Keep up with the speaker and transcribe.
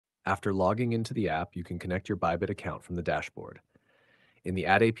After logging into the app, you can connect your Bybit account from the dashboard. In the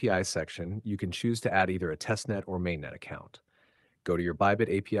Add API section, you can choose to add either a Testnet or Mainnet account. Go to your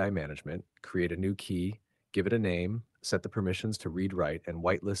Bybit API management, create a new key, give it a name, set the permissions to read-write, and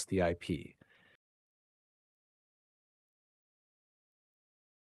whitelist the IP.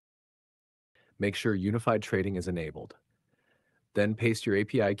 Make sure unified trading is enabled. Then paste your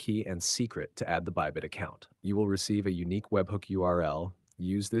API key and secret to add the Bybit account. You will receive a unique webhook URL.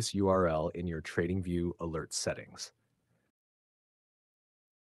 Use this URL in your TradingView alert settings.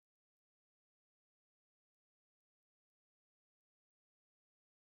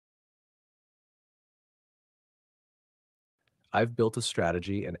 I've built a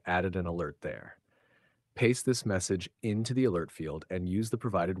strategy and added an alert there. Paste this message into the alert field and use the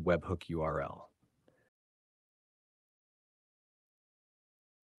provided webhook URL.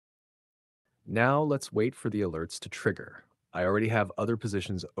 Now let's wait for the alerts to trigger. I already have other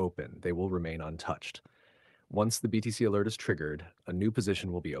positions open. They will remain untouched. Once the BTC alert is triggered, a new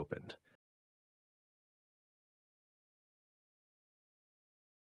position will be opened.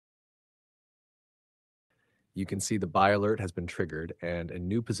 You can see the buy alert has been triggered and a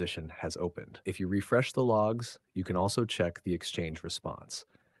new position has opened. If you refresh the logs, you can also check the exchange response.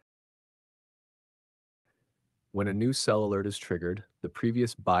 When a new sell alert is triggered, the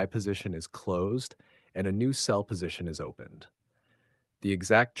previous buy position is closed and a new sell position is opened. The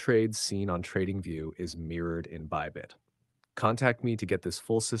exact trade seen on TradingView is mirrored in Bybit. Contact me to get this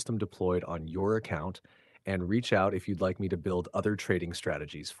full system deployed on your account and reach out if you'd like me to build other trading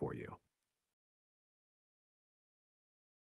strategies for you.